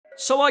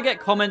So I get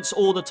comments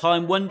all the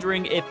time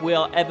wondering if we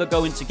are ever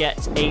going to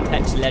get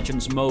Apex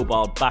Legends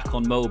Mobile back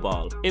on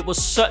mobile. It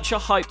was such a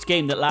hyped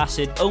game that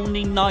lasted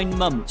only 9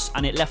 months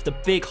and it left a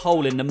big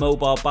hole in the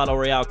mobile battle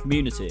royale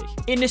community.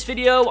 In this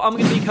video, I'm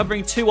going to be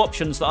covering 2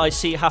 options that I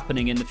see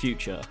happening in the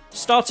future.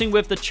 Starting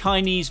with the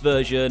Chinese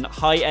version,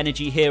 High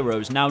Energy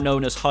Heroes, now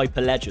known as Hyper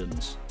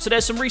Legends. So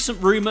there's some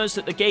recent rumors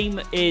that the game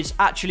is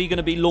actually going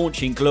to be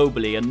launching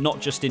globally and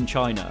not just in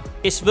China.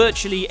 It's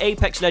virtually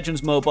Apex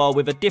Legends Mobile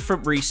with a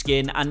different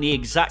reskin and the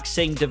exact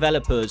same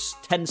developers,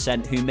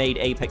 Tencent, who made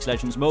Apex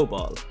Legends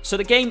Mobile. So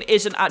the game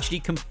isn't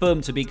actually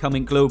confirmed to be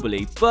coming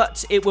globally,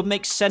 but it would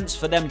make sense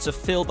for them to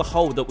fill the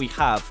hole that we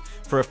have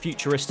for a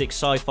futuristic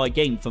sci-fi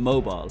game for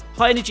mobile.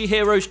 High Energy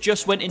Heroes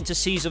just went into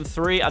Season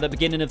 3 at the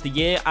beginning of the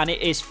year, and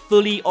it is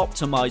fully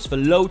optimized for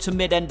low to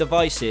mid-end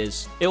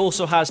devices. It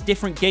also has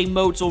different game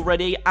modes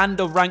already and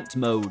a ranked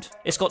mode.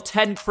 It's got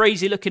 10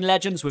 crazy looking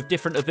legends with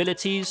different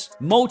abilities,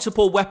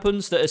 multiple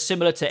weapons that are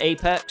similar to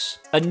Apex,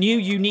 a new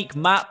unique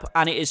map,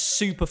 and it is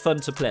super fun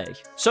to play.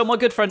 So my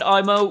good friend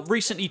Imo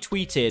recently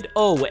tweeted,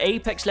 "Oh,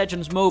 Apex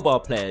Legends mobile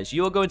players,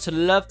 you are going to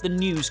love the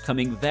news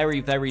coming very,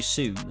 very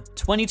soon.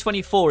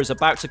 2024 is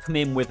about to come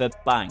in with a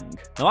bang."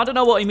 Now, I don't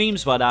know what he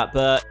means by that,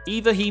 but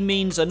either he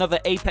means another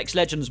Apex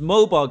Legends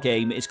mobile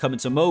game is coming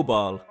to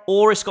mobile,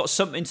 or it's got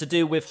something to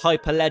do with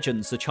Hyper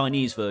Legends, the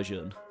Chinese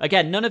version.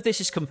 Again, none of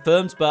this is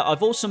confirmed, but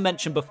I've also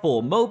mentioned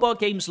before, mobile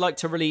games like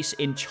to release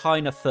in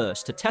China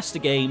first to test the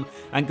game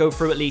and go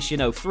through at least,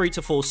 3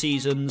 to 4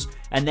 seasons,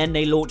 and then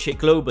they launch it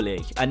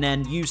globally, and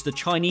then use the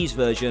Chinese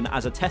version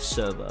as a test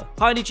server.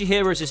 High Energy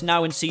Heroes is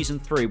now in Season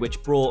 3,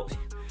 which brought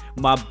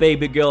my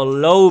baby girl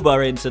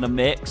Loba into the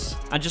mix.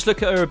 And just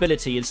look at her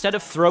ability. Instead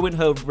of throwing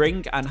her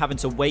ring and having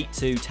to wait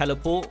to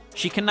teleport,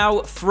 she can now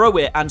throw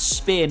it and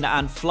spin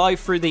and fly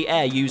through the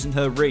air using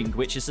her ring,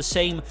 which is the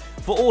same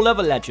for all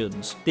other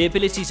legends. The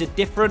abilities are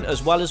different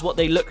as well as what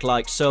they look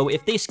like, so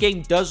if this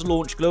game does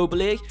launch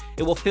globally,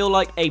 it will feel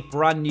like a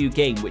brand new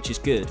game, which is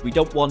good. We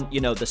don't want,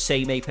 the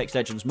same Apex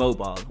Legends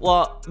mobile.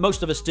 Well,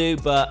 most of us do,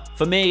 but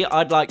for me,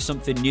 I'd like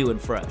something new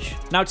and fresh.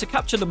 Now, to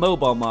capture the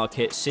mobile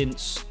market,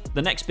 since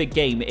the next big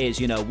game is,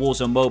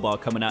 Warzone Mobile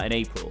coming out in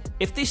April.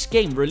 If this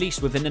game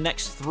released within the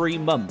next 3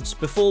 months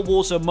before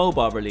Warzone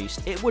Mobile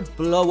released, it would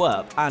blow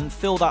up and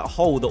fill that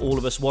hole that all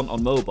of us want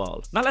on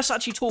mobile. Now let's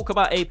actually talk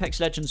about Apex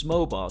Legends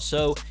Mobile.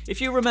 So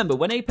if you remember,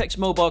 when Apex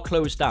Mobile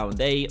closed down,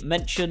 they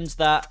mentioned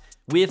that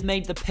we have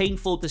made the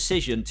painful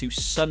decision to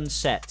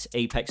sunset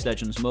Apex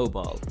Legends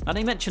Mobile. And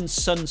they mentioned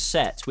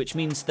sunset, which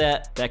means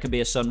that there can be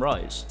a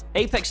sunrise.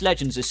 Apex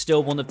Legends is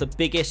still one of the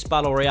biggest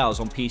battle royales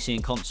on PC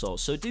and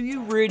consoles, so do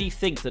you really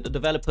think that the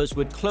developers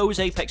would close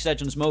Apex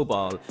Legends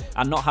Mobile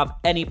and not have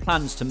any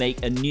plans to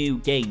make a new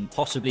game,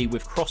 possibly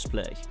with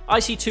crossplay? I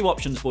see 2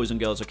 options, boys and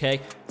girls, okay?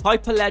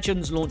 Hyper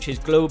Legends launches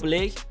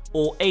globally,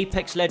 or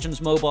Apex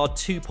Legends Mobile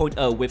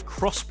 2.0 with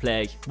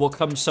crossplay will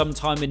come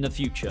sometime in the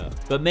future.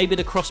 But maybe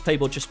the crossplay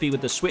will just be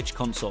with the Switch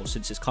console,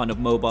 since it's kind of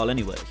mobile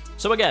anyway.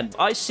 So again,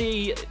 I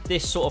see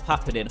this sort of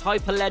happening.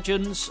 Hyper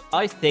Legends,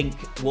 I think,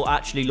 will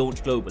actually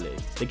launch globally.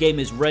 The game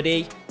is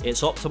ready,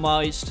 it's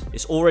optimized,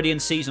 it's already in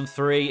Season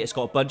 3, it's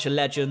got a bunch of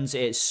legends,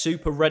 it's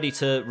super ready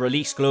to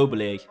release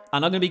globally.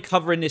 And I'm going to be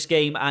covering this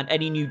game and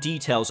any new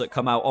details that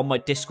come out on my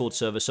Discord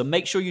server, so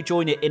make sure you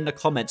join it in the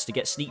comments to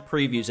get sneak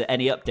previews at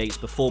any updates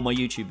before my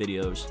YouTube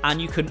videos. And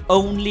you can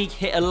only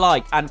hit a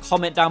like and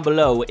comment down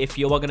below if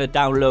you are going to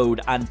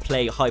download and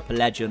play Hyper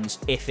Legends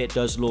if it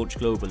does launch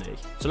globally.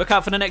 So look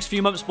out for the next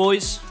few months,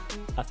 boys.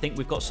 I think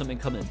we've got something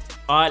coming.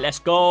 Alright, let's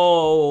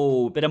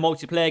go. Bit of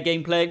multiplayer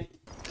gameplay.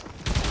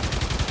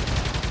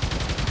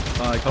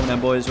 Alright, come on then,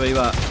 boys. Where you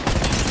at?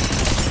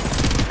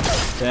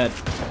 Dead.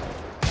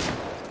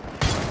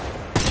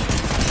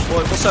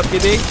 Boy, what's up,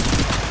 Gibby?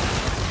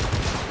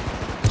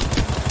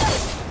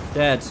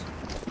 Dead.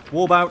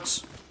 Wall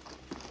bounce.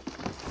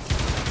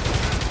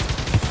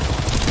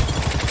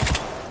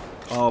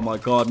 Oh my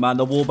god, man.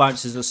 The wall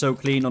bounces are so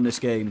clean on this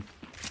game.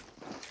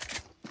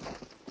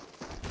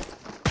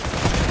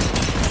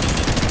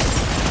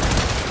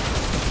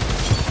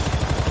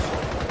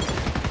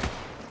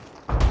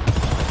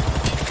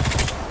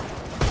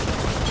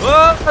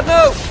 Oh,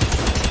 no!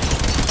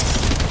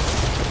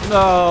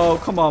 No,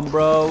 come on,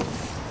 bro.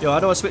 Yo, how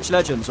do I switch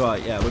legends?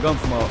 Right, yeah, we're going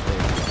for Mark.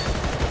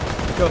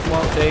 Go for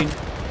Mark.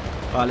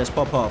 Alright, let's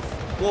pop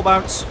off. Wall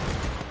bounce.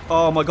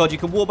 Oh my god, you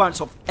can wall bounce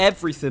off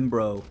everything,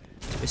 bro.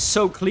 It's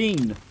so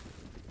clean.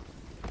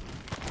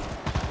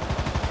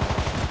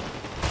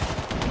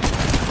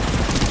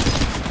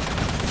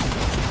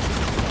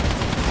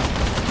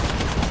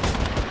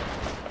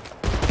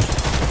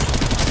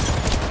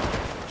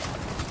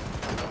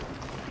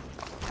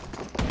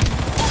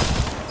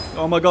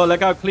 Oh my god,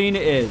 look how clean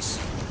it is.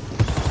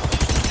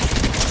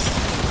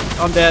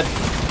 I'm dead.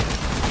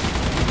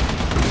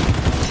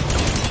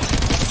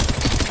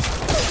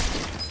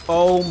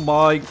 Oh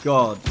my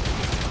god.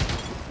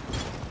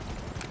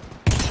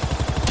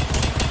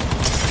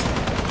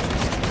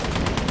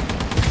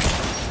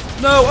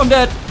 No, I'm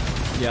dead.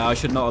 Yeah, I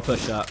should not have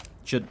pushed that.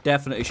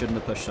 Definitely shouldn't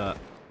have pushed that.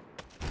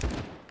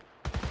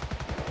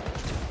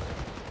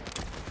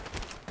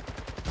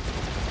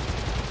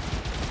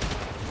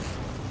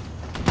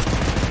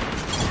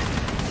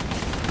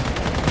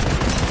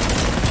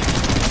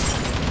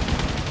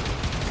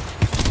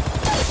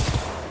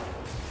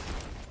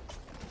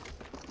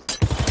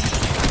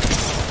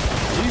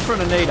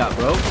 throwing a nade at,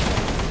 bro?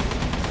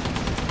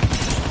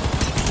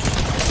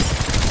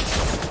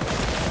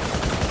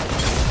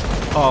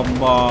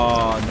 Come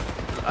on.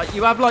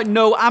 You have, like,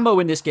 no ammo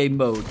in this game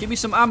mode. Give me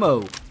some ammo.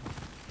 Let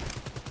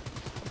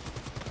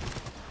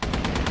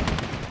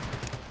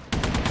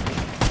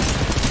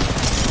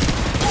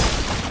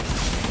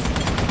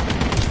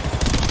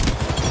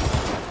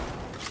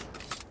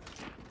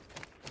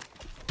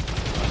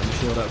me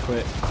shield up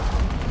quick.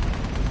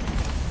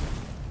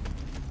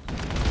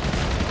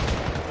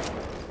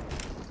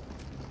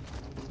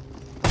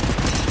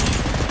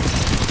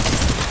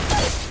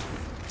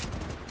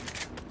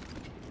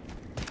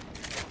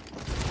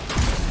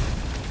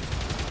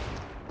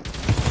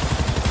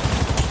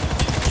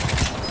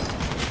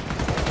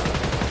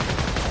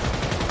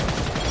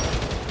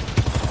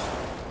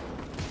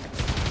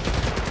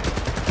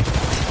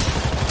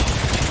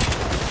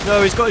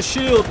 No, he's got a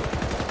shield.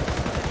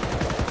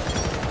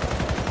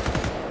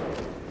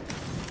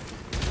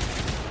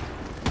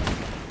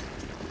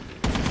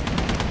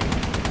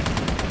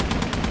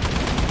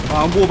 Oh,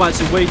 I'm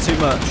wallbouncing way too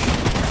much.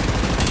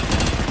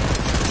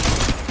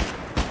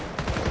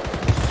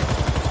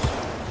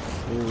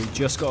 Oh, he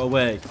just got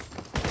away.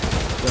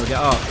 Go get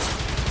up.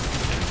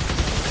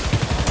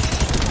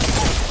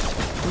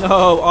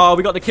 No. Oh,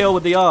 we got the kill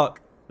with the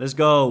arc. Let's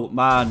go,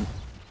 man.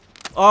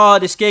 Oh,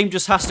 this game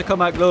just has to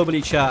come out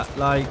globally, chat.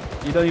 Like,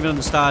 you don't even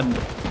understand.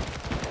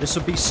 This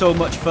would be so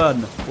much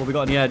fun. What we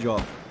got on the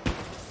airdrop?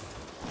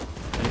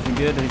 Anything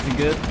good? Anything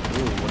good?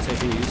 Ooh, we'll take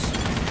these.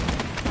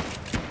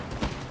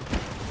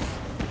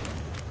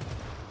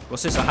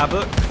 What's this, a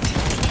Havoc?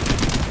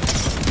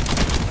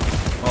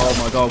 Oh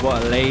my god,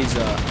 what a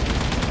laser.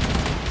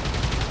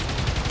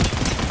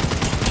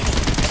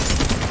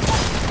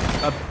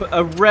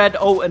 A red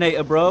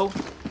alternator, bro.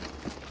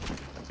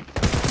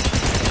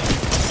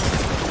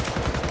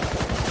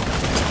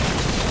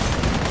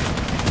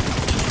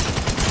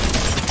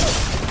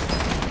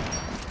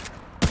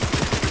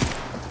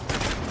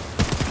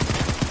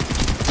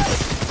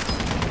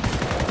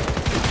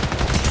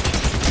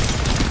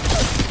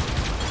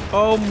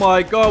 Oh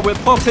my god, we're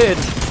popping.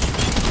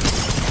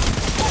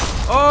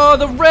 Oh,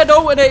 the red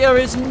alternator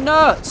is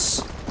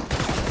nuts.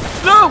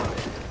 No!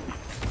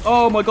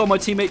 Oh my god, my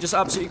teammate just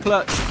absolutely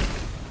clutched.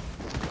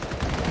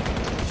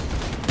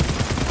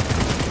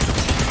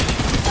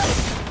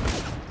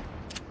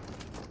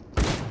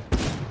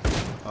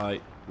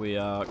 Alright, we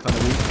are kind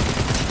of weak.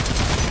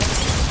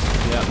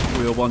 Yeah,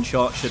 we were one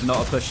shot. Should not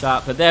have pushed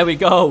that. But there we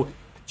go.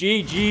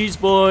 GG's,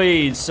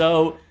 boys.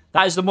 So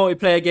that is the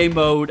multiplayer game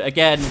mode.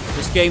 Again,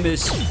 this game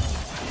is...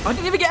 I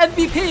didn't even get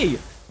MVP.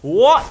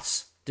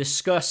 What?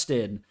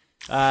 Disgusting.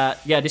 Yeah,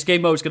 this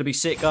game mode is going to be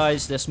sick,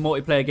 guys. This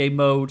multiplayer game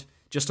mode,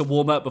 just to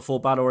warm up before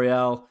Battle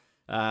Royale.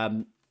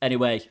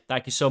 Anyway,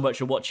 thank you so much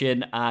for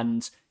watching,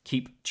 and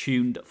keep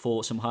tuned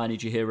for some high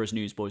energy heroes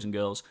news, boys and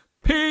girls.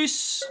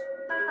 Peace!